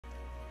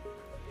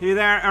Hey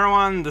there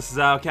everyone, this is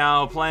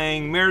Cow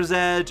playing Mirror's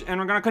Edge, and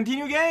we're gonna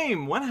continue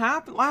game! What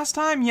happened last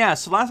time?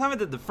 Yes, so last time I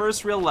did the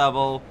first real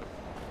level,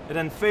 and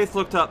then Faith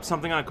looked up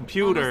something on a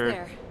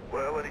computer.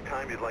 Well,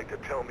 anytime you'd like to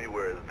tell me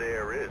where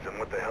there is and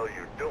what the hell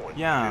you're doing,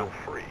 yeah. feel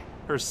free.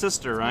 Her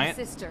sister, right? My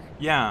sister.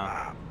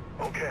 Yeah.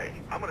 Okay,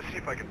 I'm gonna see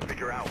if I can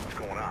figure out what's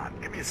going on.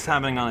 Give me a It's second.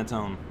 happening on its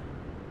own.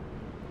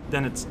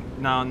 Then it's,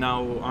 now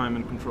I'm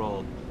in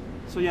control.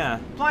 So yeah,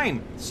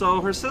 plane.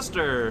 So her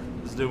sister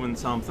is doing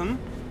something.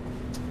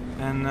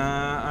 And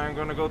I'm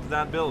gonna go to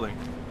that building.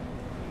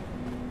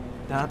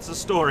 That's the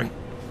story.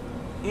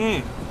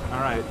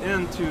 Alright,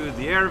 into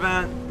the air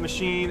vent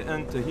machine,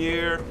 into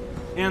here.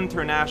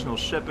 International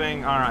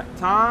shipping. Alright,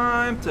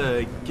 time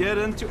to get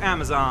into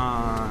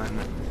Amazon.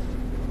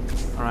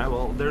 Alright,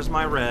 well, there's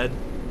my red.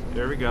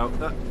 There we go.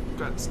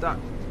 Got stuck.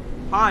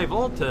 High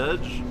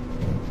voltage.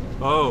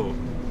 Oh.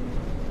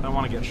 I don't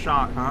want to get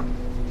shot, huh?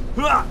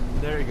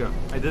 There you go.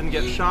 I didn't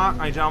get shot.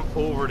 I jumped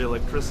over the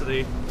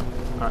electricity.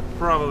 Alright,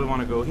 probably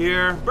want to go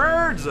here.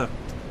 Birds!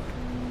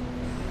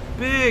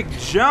 Big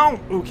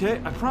jump! Okay,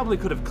 I probably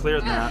could have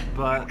cleared that,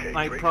 but Okay,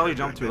 I probably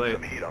jumped too late.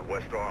 Some heat on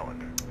West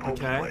Arland. Pope's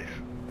Okay. place.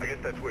 I guess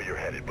that's where you're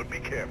headed, but be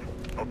careful.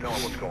 Don't tell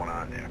him what's going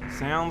on there.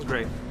 Sounds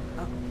great.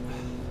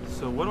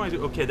 So what do I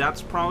do? Okay,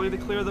 that's probably to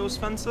clear those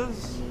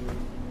fences.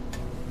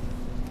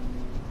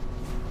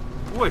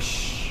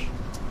 Whoosh.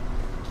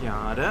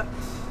 Got it.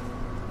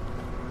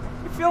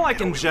 I feel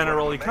like in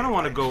general you kind of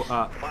want to go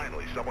up.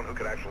 Finally, someone who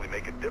could actually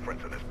make a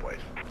difference in this place.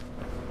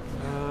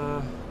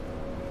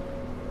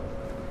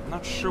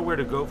 Not sure where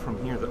to go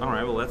from here.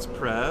 Alright, well, let's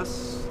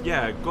press.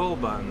 Yeah,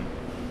 gold button.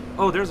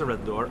 Oh, there's a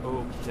red door.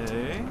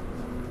 Okay.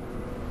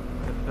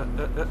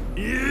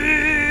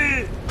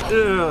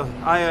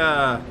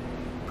 I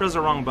pressed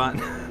the wrong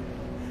button.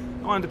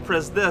 I wanted to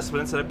press this, but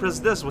instead I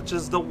pressed this, which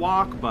is the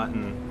walk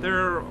button.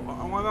 They're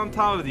one on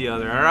top of the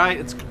other, alright?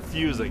 It's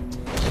confusing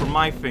for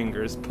my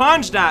fingers.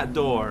 Punch that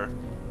door!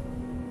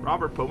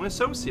 Robert Pope and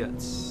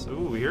Associates.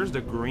 Ooh, here's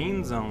the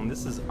green zone.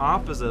 This is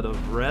opposite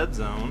of red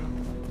zone.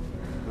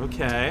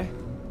 Okay.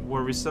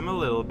 Worrisome a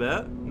little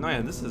bit. No,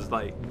 yeah, this is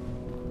like...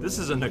 This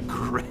is an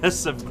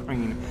aggressive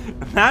green.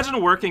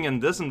 Imagine working in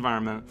this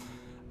environment.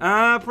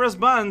 Press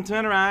button to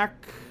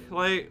interact,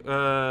 like,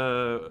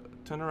 to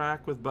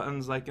interact with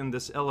buttons like in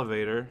this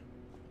elevator.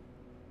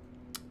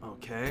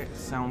 Okay,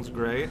 sounds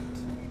great.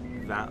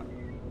 That...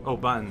 Oh,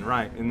 button,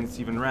 right, and it's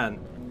even red.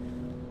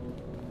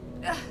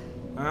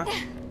 Huh?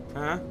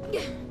 Huh?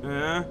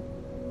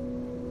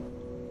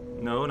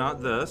 No,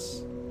 not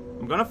this.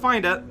 I'm gonna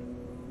find it.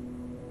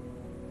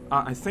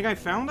 I think I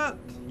found it?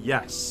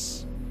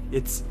 Yes.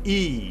 It's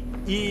E.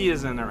 E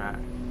is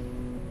interact.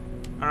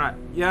 Alright,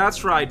 yeah,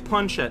 that's right.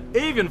 Punch it.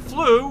 Avian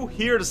flu,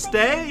 here to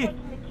stay.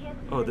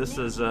 Oh, this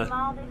is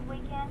a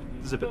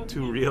bit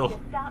too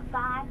real. Stop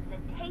by the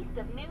Taste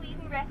of New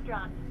Eden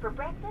restaurant for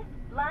breakfast,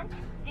 lunch,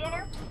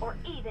 dinner, or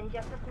even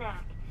just a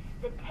snack.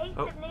 The Taste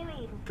of New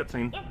Eden.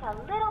 Cutscene. It's a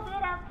little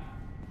bit of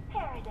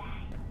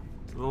paradise.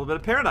 It's a little bit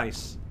of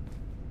paradise.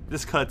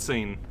 This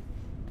cutscene.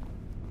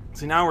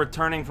 See, now we're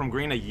turning from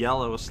green to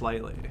yellow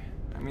slightly.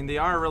 I mean, they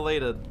are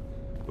related.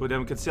 Oh, then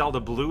we can see all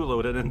the blue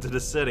loaded into the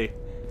city.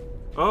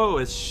 Oh,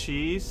 is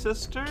she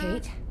sister?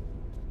 Kate?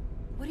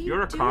 What are You're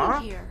you a doing car?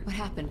 here? What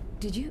happened?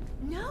 Did you?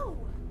 No!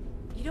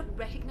 You don't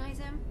recognize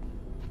him?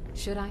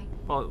 Should I?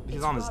 Well, he's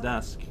It's on his Robert.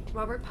 desk.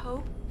 Robert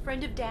Pope,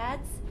 friend of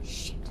Dad's?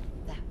 Shit,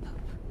 that Pope.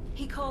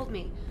 He called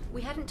me.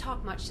 We hadn't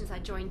talked much since I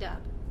joined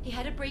up. He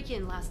had a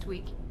break-in last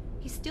week.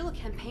 He's still a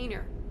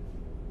campaigner.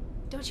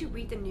 Don't you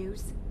read the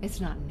news? It's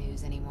not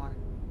news anymore.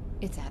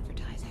 It's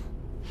advertising.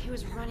 He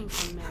was running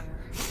for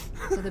mayor.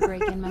 So the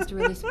break-in must have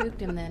really spooked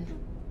him then.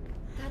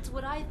 That's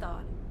what I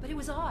thought. But it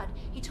was odd.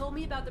 He told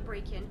me about the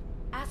break-in,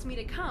 asked me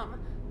to come,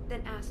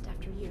 then asked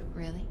after you.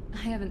 Really? I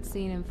haven't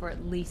seen him for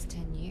at least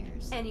 10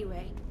 years.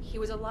 Anyway, he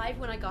was alive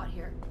when I got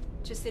here.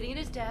 Just sitting at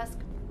his desk,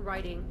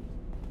 writing.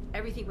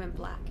 Everything went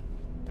black.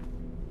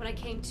 When I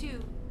came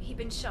to, he'd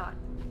been shot.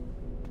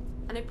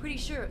 And I'm pretty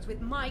sure it was with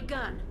my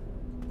gun.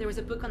 There was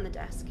a book on the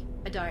desk,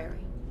 a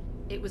diary.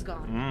 It was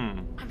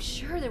gone. I'm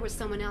sure there was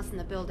someone else in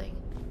the building.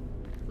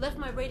 Left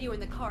my radio in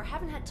the car,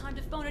 haven't had time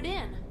to phone it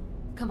in.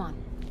 Come on,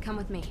 come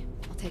with me.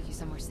 I'll take you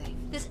somewhere safe.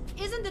 This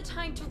isn't the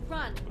time to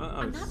run.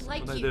 I'm not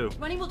like what'd I you. do?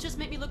 Running will just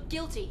make me look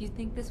guilty. You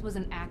think this was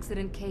an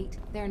accident, Kate?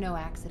 There are no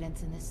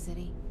accidents in this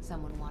city.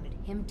 Someone wanted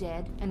him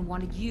dead and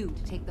wanted you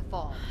to take the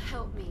fall.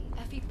 Help me,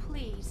 Effie,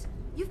 please.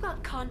 You've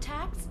got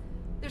contacts.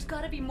 There's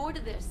gotta be more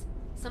to this.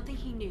 Something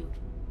he knew.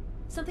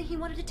 Something he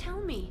wanted to tell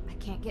me. I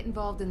can't get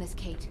involved in this,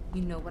 Kate.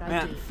 You know what I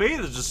Man, do. Faith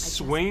is just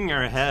swinging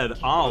her head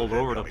all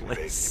over the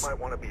place. You might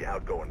want to be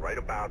outgoing right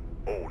about,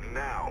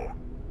 now.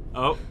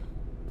 Oh.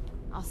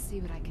 I'll see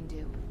what I can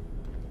do.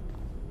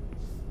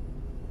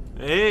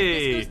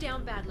 Hey. This goes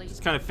down badly.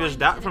 Just kind of Find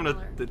fished out Lieutenant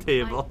from Miller. the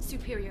table. I'm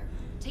superior.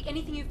 Take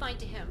anything you find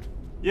to him.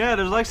 Yeah,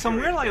 there's like some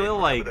weird, like little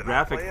like They're not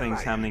graphic playing things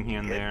nice. happening here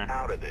and Get there.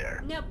 out of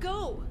there. Now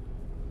go.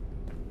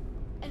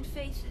 And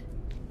Faith.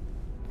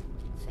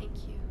 Thank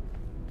you.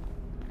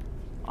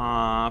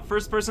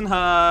 First person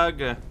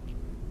hug.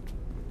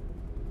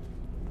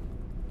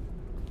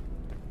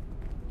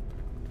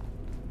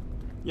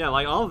 Yeah,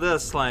 like all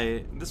this,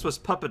 like this was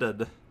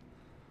puppeted.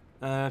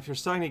 If you're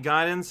stuck, any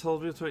guidance,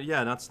 hold it to it.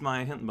 Yeah, that's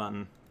my hint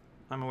button.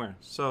 I'm aware.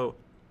 So,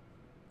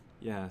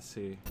 yeah,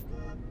 see.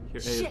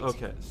 Here,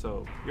 okay,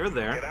 so you're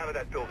there. Get out of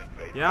that building,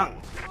 Faith. Yeah.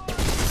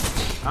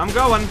 I'm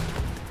going.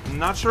 I'm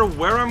not sure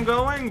where I'm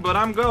going, but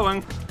I'm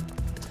going.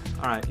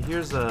 Alright,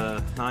 here's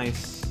a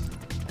nice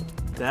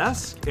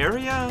desk,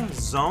 area,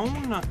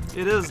 zone.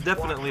 It is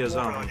definitely a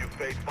zone. On you,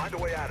 Faith. Find a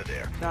way out of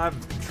there. I'm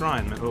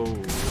trying, man. Oh, you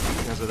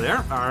guys are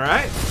there?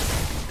 Alright.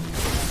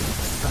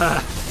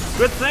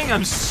 Good thing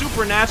I'm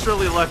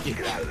supernaturally lucky.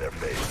 Get out of there,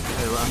 Faith.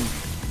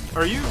 Okay,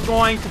 are you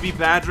going to be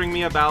badgering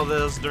me about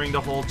this during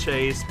the whole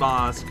chase,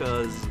 boss?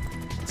 Because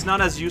it's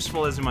not as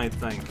useful as you might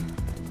think.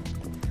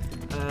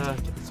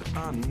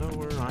 I don't know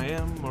where I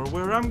am or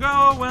where I'm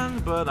going,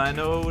 but I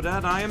know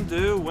that I am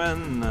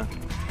doing.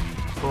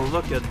 Oh,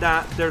 look at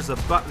that. There's a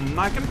button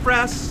I can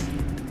press.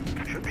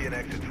 Should be an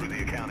exit through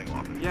the accounting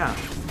office. Yeah.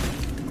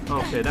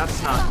 Okay,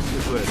 that's not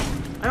too good.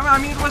 I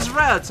mean, it was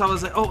red, so I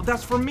was like, oh,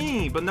 that's for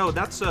me. But no,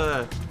 that's,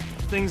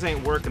 things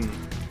ain't working.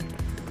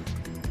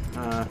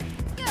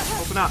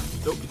 Open up.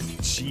 Oh,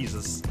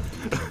 Jesus.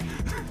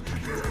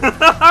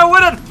 I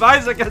would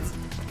advise against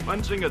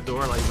punching a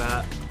door like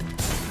that.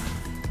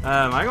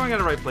 Am I going at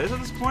the right place at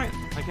this point?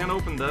 I can't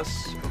open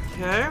this.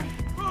 Okay.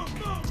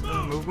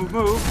 Move, move,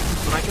 move.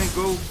 But I can't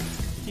go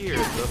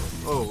here.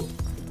 Oh,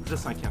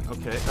 this I can.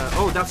 Okay.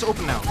 Oh, that's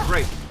open now.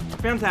 Great.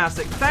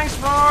 Fantastic. Thanks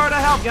for the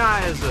help,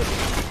 guys.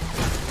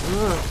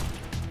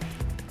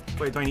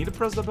 Wait, do I need to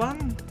press the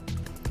button?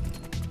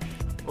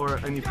 Or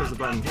I need to press the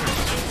button here?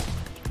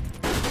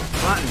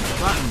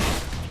 Button.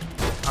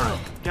 Alright,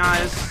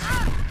 guys.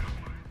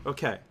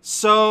 Okay,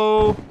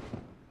 so...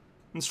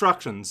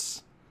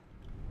 Instructions.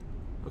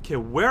 Okay,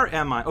 where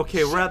am I?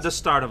 Okay, we're at the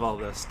start of all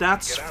this.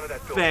 That's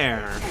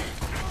fair.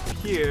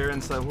 Here,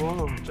 and say,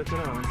 whoa, check it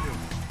out.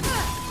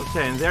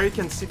 Okay, and there you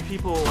can see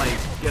people, like,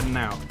 getting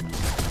out.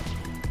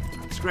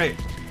 It's great.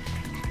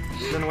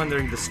 Then when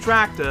they're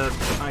distracted,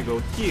 I go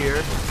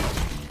here.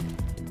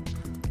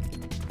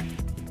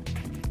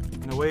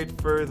 And wait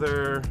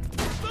further.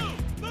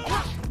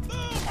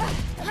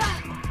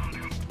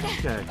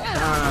 Okay,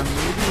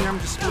 maybe I'm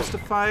just supposed to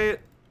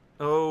fight?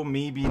 Oh,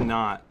 maybe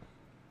not.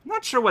 I'm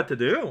not sure what to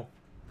do.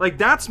 Like,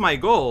 that's my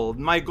goal.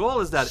 My goal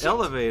is that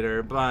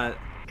elevator, but...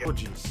 Oh,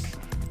 jeez.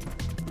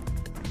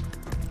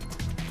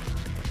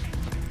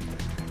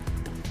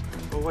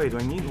 Oh, wait, do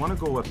I want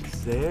to go up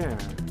there?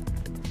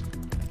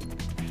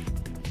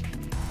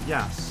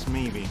 Yes,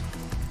 maybe.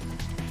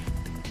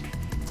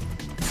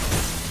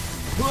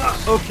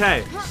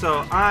 Okay,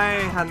 so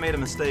I had made a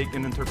mistake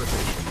in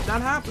interpretation.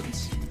 That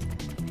happens.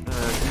 Can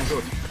I go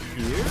up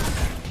here?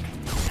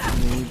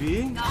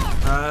 Maybe.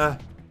 I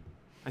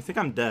think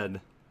I'm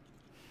dead.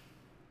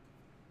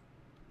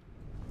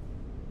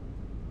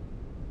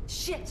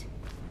 Shit!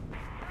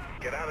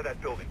 Get out of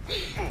that building.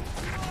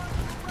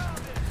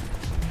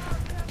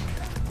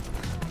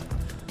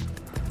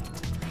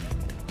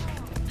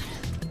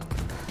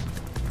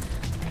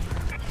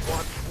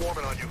 Squad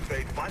swarming on you,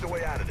 Faith. Find a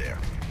way out of there.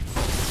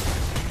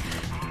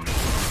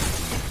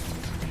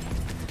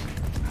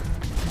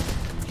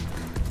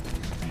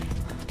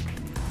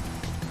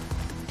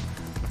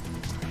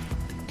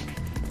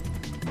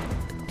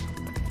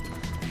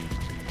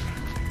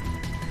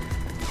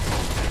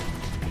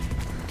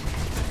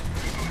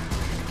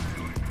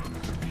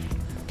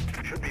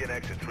 Should be an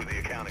exit through the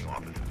accounting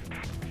office.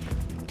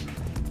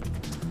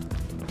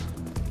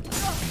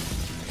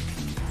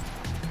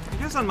 I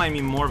guess that might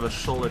be more of a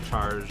shoulder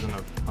charge than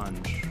a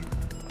punch.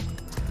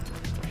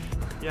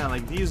 Yeah,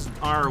 like these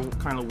are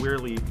kind of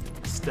weirdly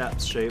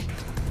steps shaped.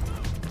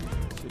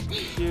 So you get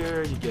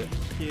here, you get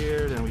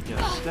here, then we get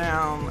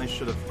down. I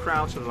should have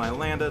crouched as I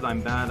landed. I'm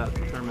bad at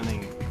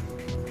determining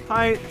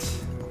height.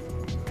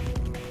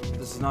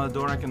 This is not a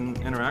door I can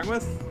interact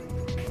with.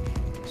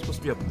 It's supposed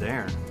to be up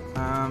there.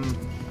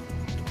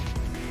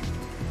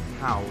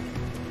 How?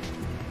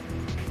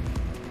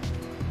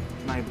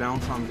 Can I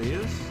bounce on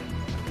these?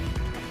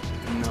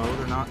 No,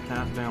 they're not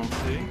that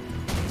bouncy.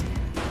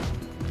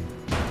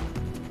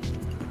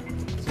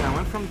 See, I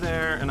went from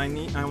there, and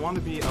I want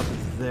to be up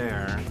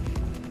there.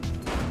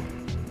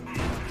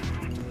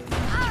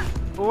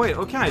 Oh wait,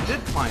 okay, I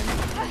did climb.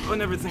 Oh,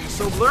 and everything's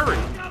so blurry.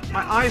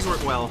 My eyes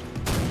work well.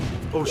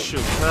 Oh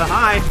shoot.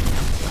 Hi.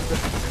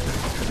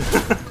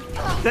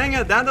 Dang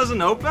it, that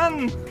doesn't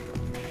open.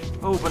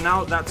 Oh, but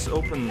now that's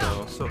open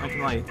though, so I can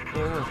like.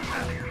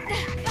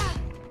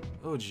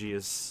 Oh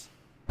jeez.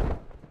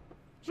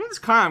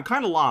 I'm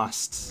kind of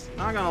lost.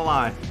 Not gonna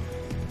lie.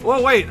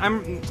 Whoa, wait,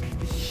 I'm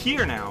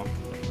here now.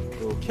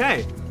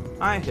 Okay,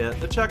 I hit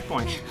the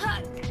checkpoint.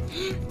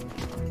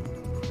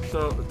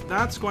 So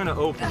that's going to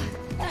open.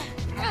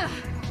 Am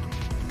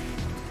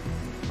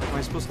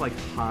I supposed to like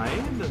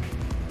hide?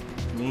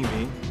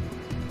 Maybe.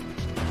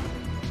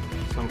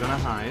 So I'm gonna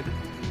hide.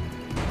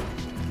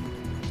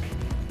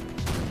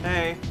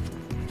 Hey.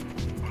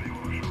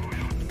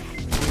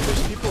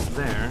 There's people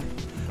there.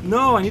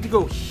 No, I need to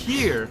go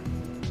here.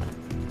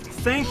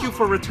 Thank you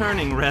for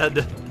returning,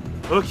 Red.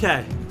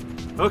 Okay.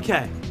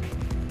 Okay.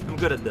 I'm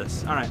good at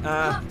this. Alright,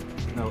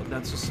 no,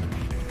 that's just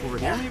over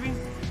here, maybe?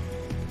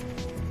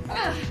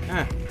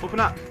 Open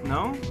up.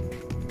 No?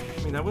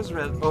 I mean, that was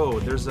red. Oh,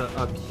 there's a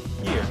up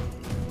here.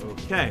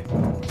 Okay.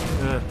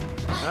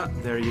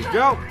 There you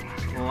go.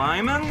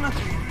 Climbing.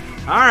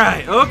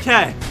 Alright,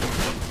 okay.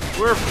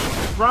 We're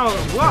probably...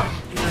 Whoa!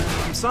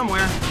 From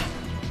somewhere.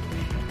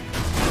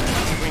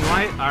 Green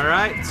light.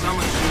 Alright,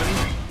 someone's shooting.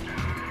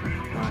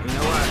 You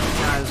know what? You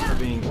guys are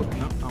being...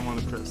 No, I want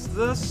to press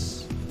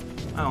this.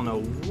 I don't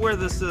know where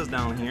this is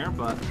down here,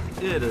 but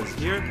it is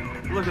here.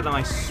 Look at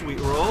my sweet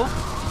roll.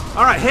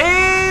 Alright,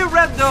 hey,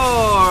 red door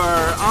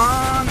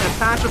on a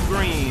patch of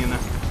green.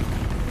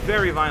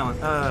 Very violent.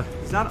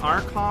 Is that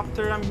our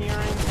copter I'm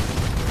hearing?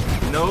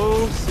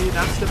 No, see,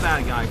 that's the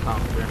bad guy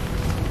copter.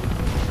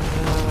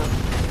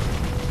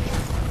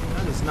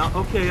 That is not...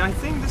 Okay, I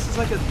think this is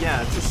like a...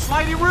 Yeah, it's a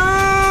slidey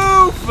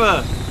roof!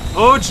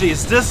 Oh,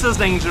 jeez, this is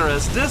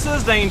dangerous. This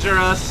is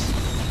dangerous.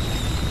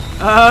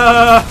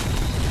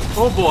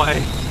 Oh,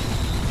 boy.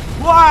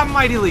 Wow,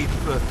 mighty leap.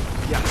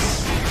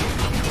 Yes.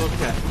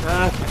 Okay.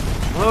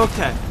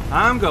 Okay.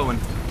 I'm going.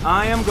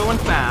 I am going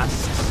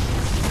fast.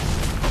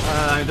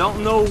 I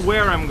don't know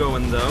where I'm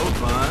going, though,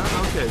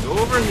 but... Okay, go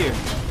over here.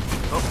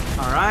 Oh,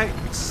 alright.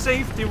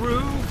 Safety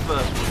roof.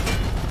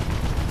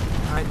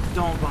 I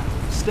don't want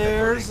the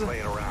stairs.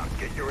 Playing around.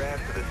 Get your ass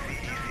to the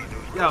CEC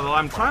news. Yeah, well,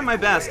 I'm trying my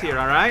best here,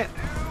 alright?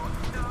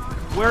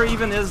 Where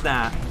even is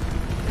that?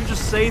 You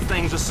just say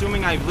things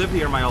assuming I've lived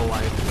here my whole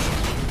life.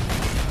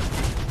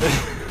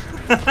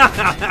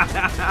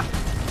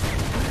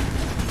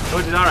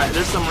 Oh, dude, alright,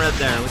 there's some red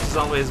there, which is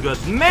always good.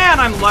 Man,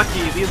 I'm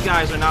lucky these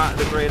guys are not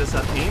the greatest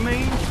at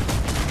aiming.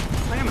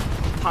 I am a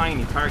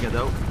tiny target,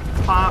 though.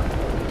 Pop.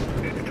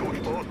 It's too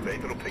exposed,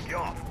 babe. It'll pick you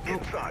off.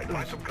 Inside,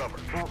 find some cover.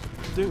 Well,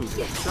 dude,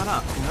 shut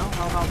up, you know?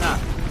 How about that?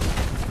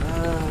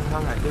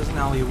 Alright, there's an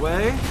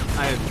alleyway.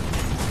 I have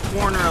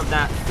corner of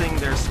that thing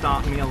there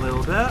stopped me a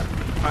little bit.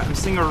 Alright, I'm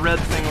seeing a red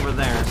thing over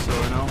there, so,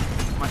 you know,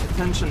 my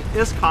attention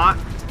is caught.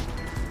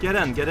 Get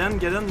in, get in,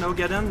 get in, no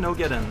get in, no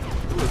get in.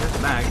 Ooh, there's a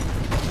bag.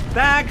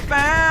 Bag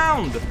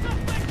found!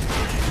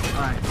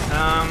 Alright,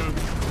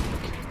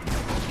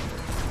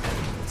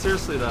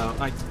 seriously though,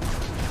 like,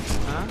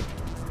 huh?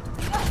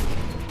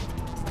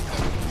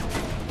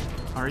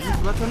 Are you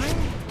buttoning?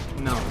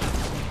 No.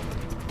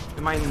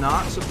 Am I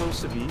not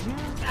supposed to be here?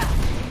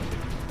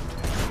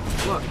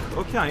 Look,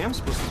 okay, I am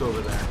supposed to go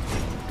over there.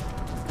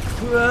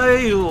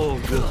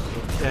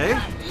 Okay.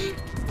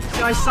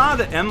 See, I saw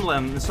the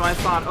emblem, so I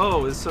thought,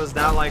 oh, so is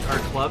that like our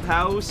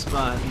clubhouse?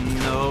 But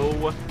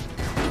no.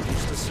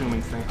 Just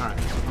assuming thing. Alright,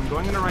 I'm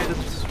going in the right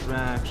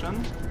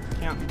direction.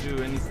 Can't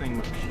do anything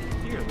much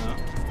here, though.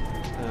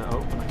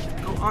 Oh, I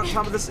can go on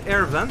top of this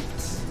air vent.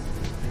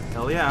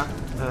 Hell yeah.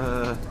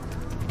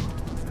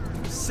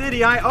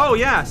 City Eye. Oh,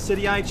 yeah,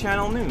 City Eye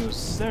Channel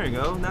News. There you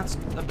go. That's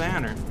a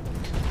banner.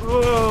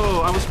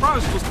 Whoa, I was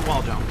probably supposed to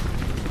wall jump.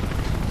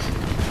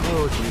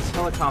 Oh, jeez.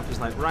 Helicopter's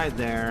like right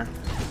there.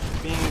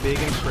 Being big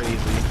and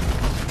crazy.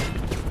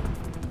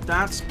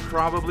 That's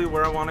probably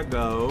where I want to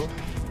go.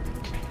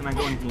 Can I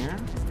go in here?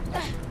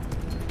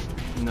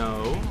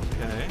 No.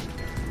 Okay.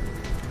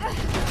 Right.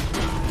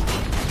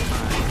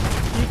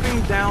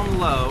 Keeping down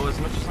low as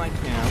much as I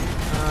can.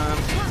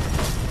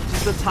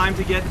 Just the time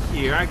to get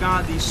here. I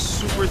got these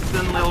super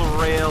thin little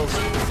rails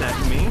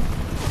protecting me.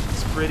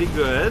 It's pretty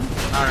good.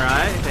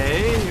 Alright,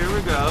 hey, here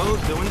we go.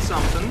 Doing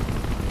something.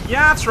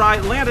 Yeah, that's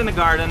right. Land in the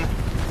garden.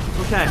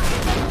 Okay.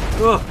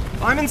 Ugh.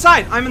 I'm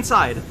inside. I'm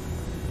inside.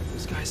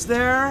 This guy's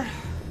there.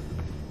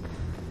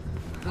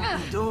 The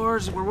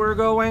doors where we're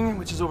going,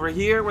 which is over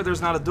here, where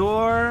there's not a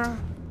door.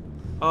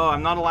 Oh,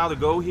 I'm not allowed to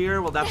go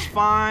here. Well, that's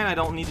fine. I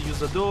don't need to use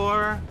the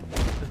door.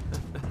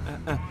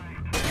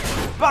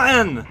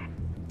 Button!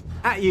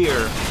 At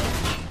year.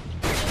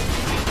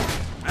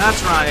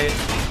 That's right.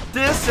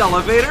 This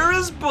elevator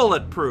is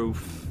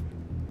bulletproof.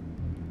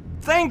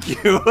 Thank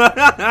you.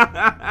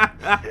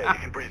 Yeah, you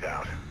can breathe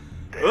out.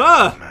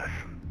 Ugh.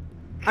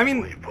 I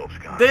mean,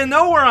 they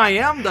know where I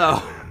am,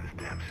 though.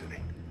 Damn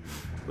city.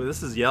 Well,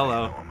 this is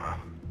yellow.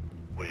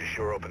 Well, you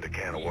sure opened a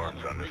can of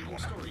worms on this one.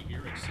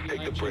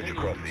 Take the bridge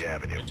across the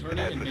avenue and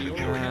head for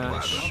security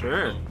plaza.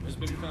 Sure.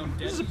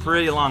 This is a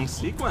pretty long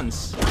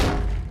sequence.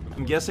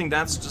 I'm guessing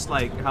that's just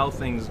like how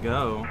things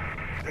go.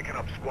 Picking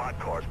up squad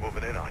cars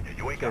moving in on you.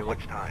 You ain't got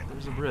much time.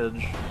 There's a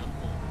bridge.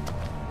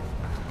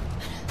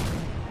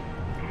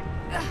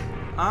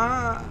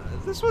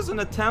 This was an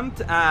attempt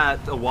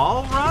at a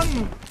wall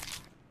run.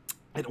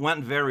 It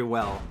went very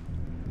well.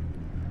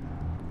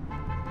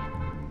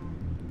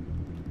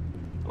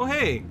 Oh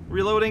hey,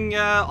 reloading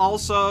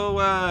also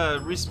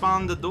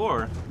respawned the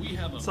door.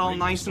 It's all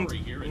nice and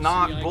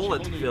not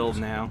bullet filled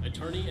now.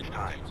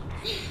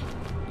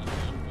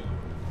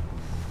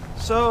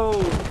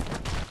 So,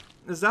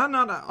 is that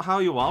not how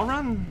you wall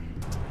run?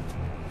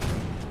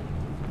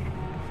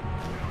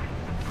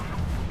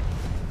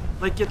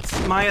 Like,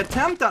 it's my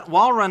attempt at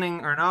wall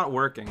running are not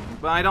working.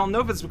 But I don't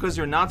know if it's because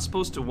you're not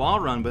supposed to wall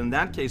run, but in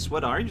that case,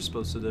 what are you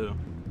supposed to do?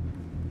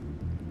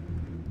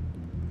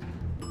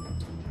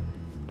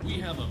 We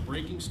have a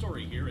breaking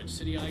story here at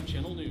City Eye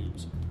Channel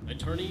News.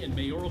 Attorney and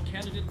mayoral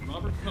candidate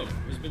Robert Koch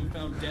has been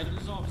found dead at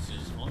his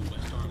offices on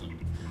West Arlen.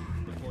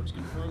 Reports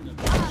confirm that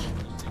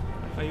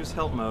If I use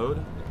help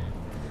mode,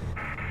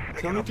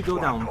 tell me to go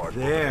down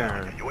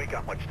there. You ain't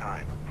got much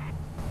time.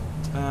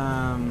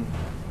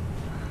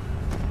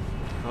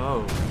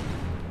 Oh.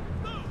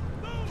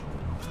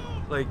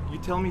 Like, you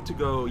tell me to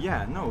go,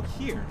 yeah, no,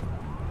 here.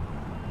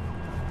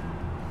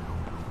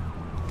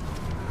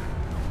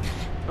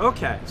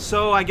 Okay,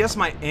 so I guess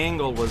my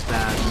angle was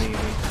bad, maybe.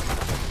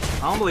 I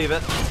don't believe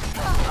it.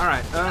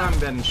 Alright, I'm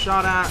getting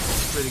shot at.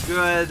 Pretty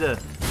good.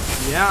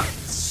 Yeah,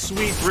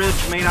 sweet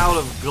bridge made out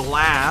of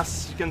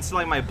glass. You can see,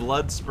 like, my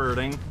blood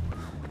spurting.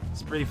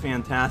 It's pretty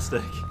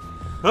fantastic.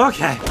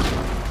 Okay,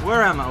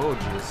 where am I? Oh,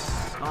 jeez.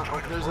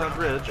 Oh, there's that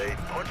bridge.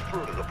 Punch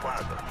through to the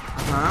plaza.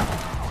 Uh-huh.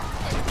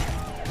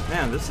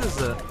 Man, this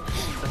is a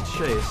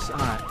chase.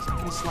 Alright, so I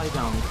can slide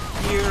down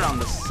here on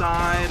the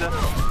side.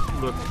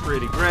 Look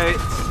pretty great.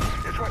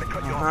 They're trying to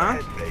cut you off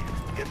the head,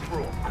 Get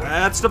through them.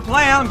 That's the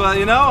plan, but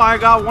you know, I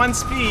got one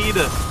speed.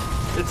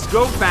 It's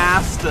go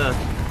fast,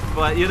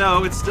 but you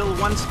know, it's still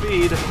one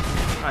speed.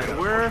 Alright,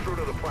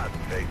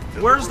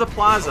 where's the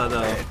plaza,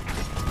 though?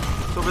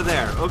 It's over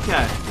there.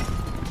 Okay.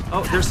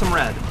 Oh, there's some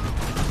red.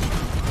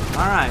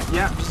 Alright,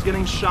 yeah, just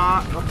getting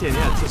shot. Okay,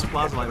 yeah, it's this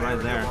plaza light right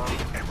there.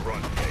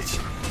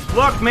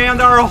 Look, man,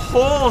 there are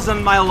holes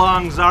in my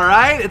lungs,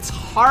 alright? It's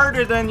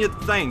harder than you'd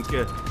think.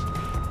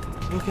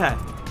 Okay,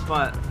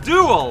 but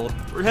duel!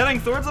 We're heading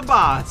towards the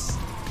boss.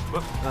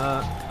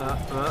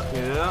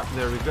 Yeah,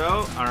 there we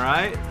go.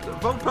 Alright.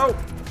 Vote.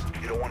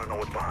 You don't want to know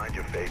what's behind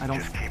your face.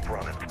 Just keep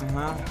running.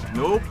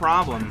 No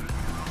problem.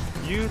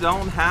 You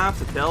don't have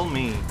to tell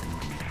me.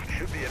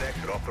 Should be an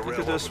exit off the rail. You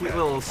could do a sweet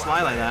little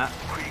slide like that.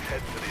 Creek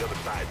heads to the other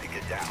side to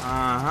get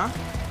down.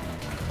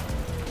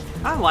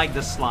 I like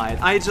this slide.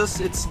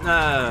 it's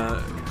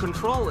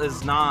control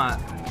is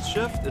not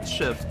shift, it's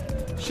shift.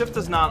 Shift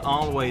is not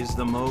always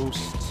the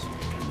most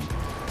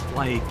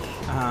like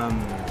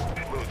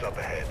Blue's up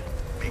ahead.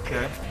 Be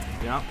careful.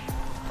 Yeah.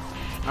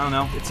 I don't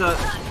know. It's a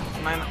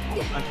man,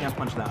 I can't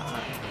punch that.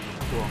 Right.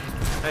 Cool.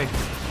 Hey.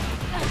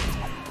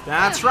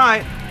 That's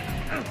right.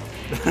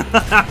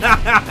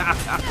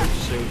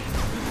 Shoot.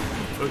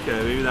 Okay,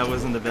 maybe that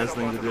wasn't the best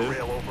thing to do.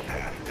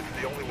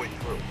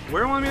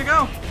 Where do you want me to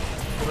go?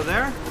 Over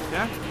there?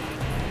 Yeah.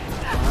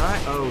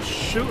 Alright. Oh,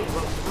 shoot.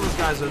 Those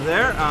guys are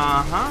there.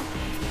 Uh-huh.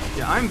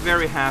 Yeah, I'm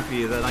very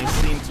happy that I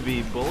seem to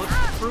be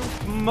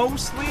bulletproof,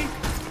 mostly.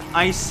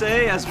 I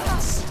say, as we can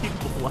see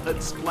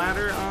blood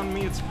splatter on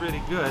me, it's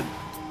pretty good.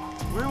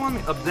 Where do you want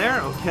me? Up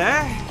there?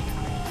 Okay.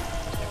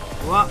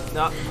 Well,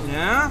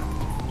 yeah.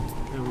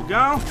 There we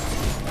go.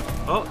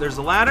 Oh, there's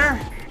a ladder.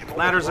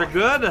 Ladders are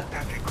good.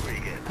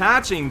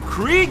 Patching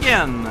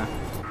Cregan.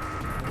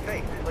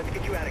 Hey, let's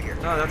get you out of here.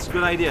 Oh, that's a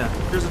good idea.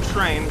 Here's a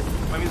train.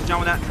 Want me to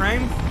jump with that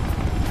train?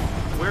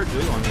 Where do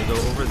you want me to go?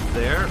 Over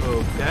there?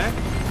 Okay.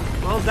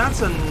 Well,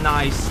 that's a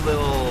nice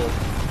little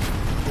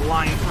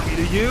line for me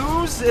to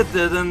use. It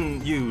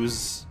didn't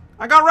use.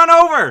 I got run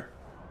over.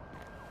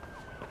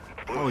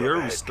 Oh,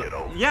 you're stuck.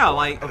 Yeah,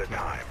 like. Okay.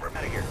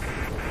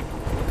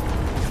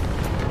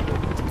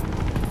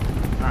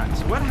 Alright,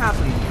 so what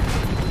happened here?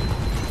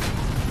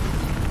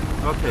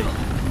 Okay.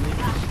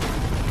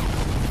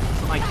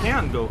 So I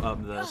can go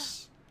up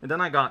this. And then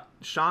I got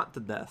shot to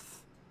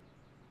death.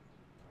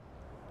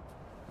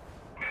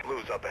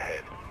 Blue's up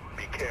ahead.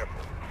 Be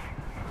careful.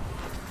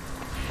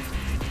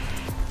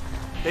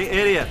 Hey,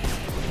 idiot.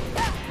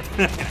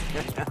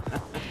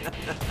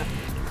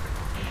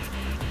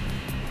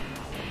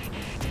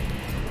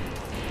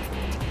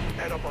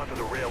 Head up onto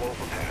the rail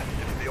overpass.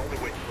 It's the only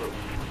way through.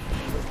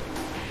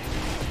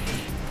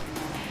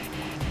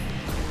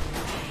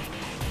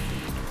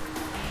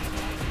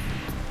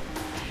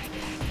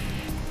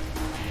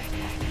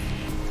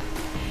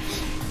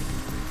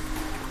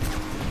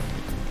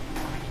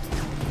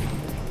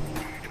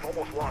 You've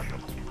almost lost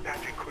him.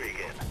 Patching Krieg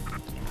in.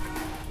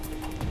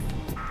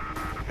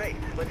 Faith,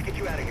 let's get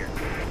you out of here.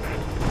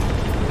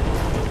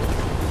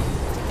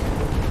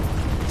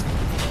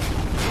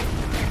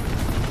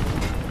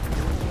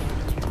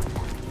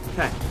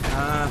 Okay,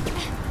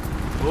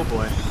 oh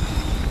boy.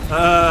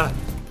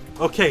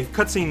 Okay,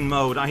 cutscene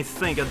mode, I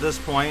think, at this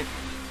point.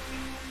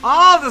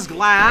 All this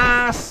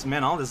glass!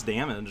 Man, all this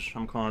damage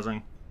I'm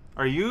causing.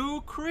 Are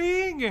you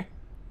Krieg?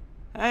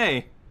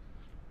 Hey.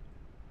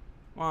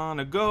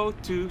 Wanna go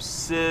to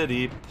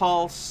City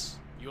Pulse.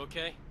 You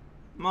okay?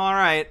 I'm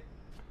alright.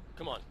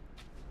 Come on.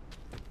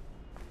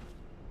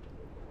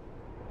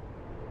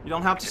 You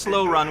don't have to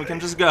slow run, we can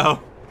just go.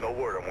 No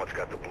word on what's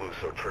got the Blue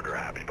so trigger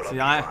happy, but See,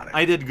 I'll be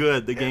I did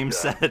good, the game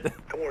said.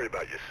 Don't worry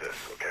about your sis,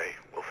 okay?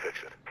 We'll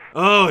fix it.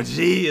 Oh,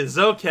 geez,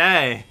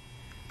 okay.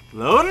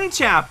 Loading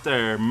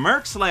chapter,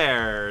 Merc's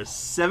Lair,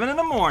 7 in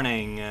the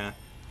morning.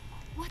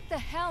 What the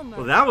hell, Merc?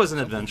 Well, that was an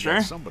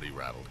adventure. Somebody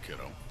rattled,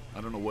 kiddo.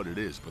 I don't know what it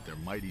is, but they're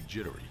mighty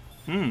jittery.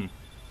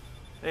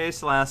 Hey,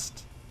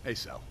 Celeste. Hey,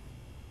 Sal.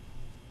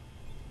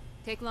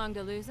 Take long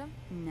to lose them?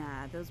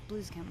 Nah, those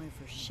Blues can't move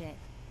for shit.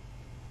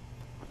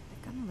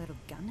 They've gotten a little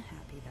gun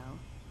happy, though.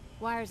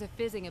 Wires are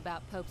fizzing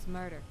about Pope's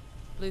murder.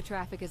 Blue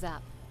traffic is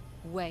up.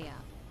 Way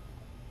up.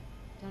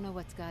 Don't know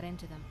what's got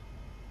into them.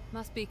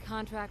 Must be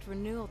contract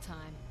renewal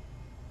time.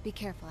 Be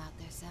careful out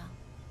there, Sal.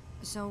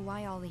 So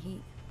why all the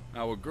heat?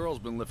 Our girl's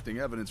been lifting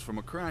evidence from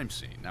a crime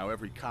scene. Now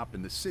every cop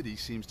in the city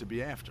seems to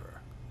be after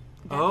her.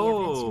 That the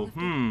evidence you Oh,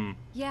 lifted?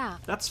 Yeah.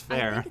 That's I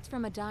fair. think it's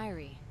from a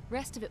diary.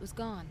 Rest of it was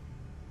gone.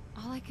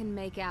 All I can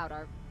make out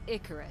are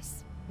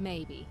Icarus,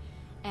 maybe,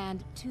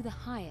 and to the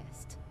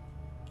highest.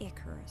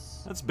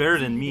 Icarus. That's better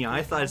than me.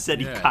 I thought it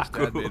said Yeah, his dad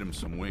made Ikaku. him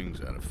some wings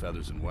out of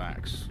feathers and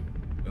wax.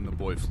 Then the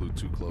boy flew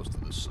too close to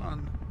the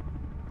sun.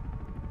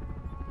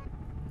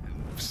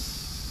 And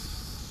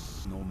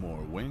psst, no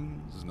more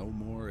wings, no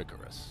more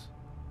Icarus.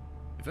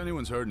 If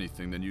anyone's heard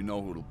anything, then you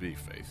know who it'll be,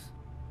 Faith.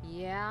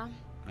 Yeah?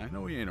 I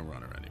know he ain't a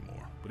runner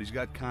anymore, but he's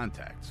got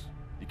contacts.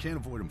 You can't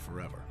avoid him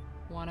forever.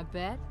 Wanna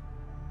bet?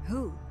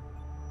 Who?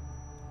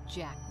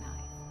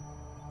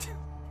 Jackknife.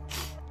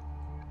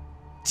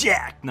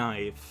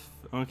 Jackknife.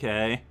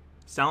 Okay.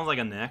 Sounds like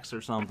an X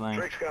or something.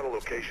 Drake's got a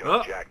location Oh,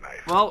 on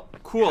Jackknife. well,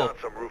 He's cool. on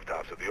some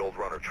rooftops at the old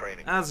runner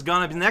training. That's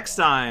gonna be next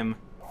time.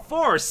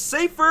 For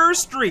safer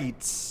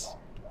streets.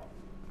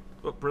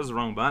 Oh, press the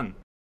wrong button.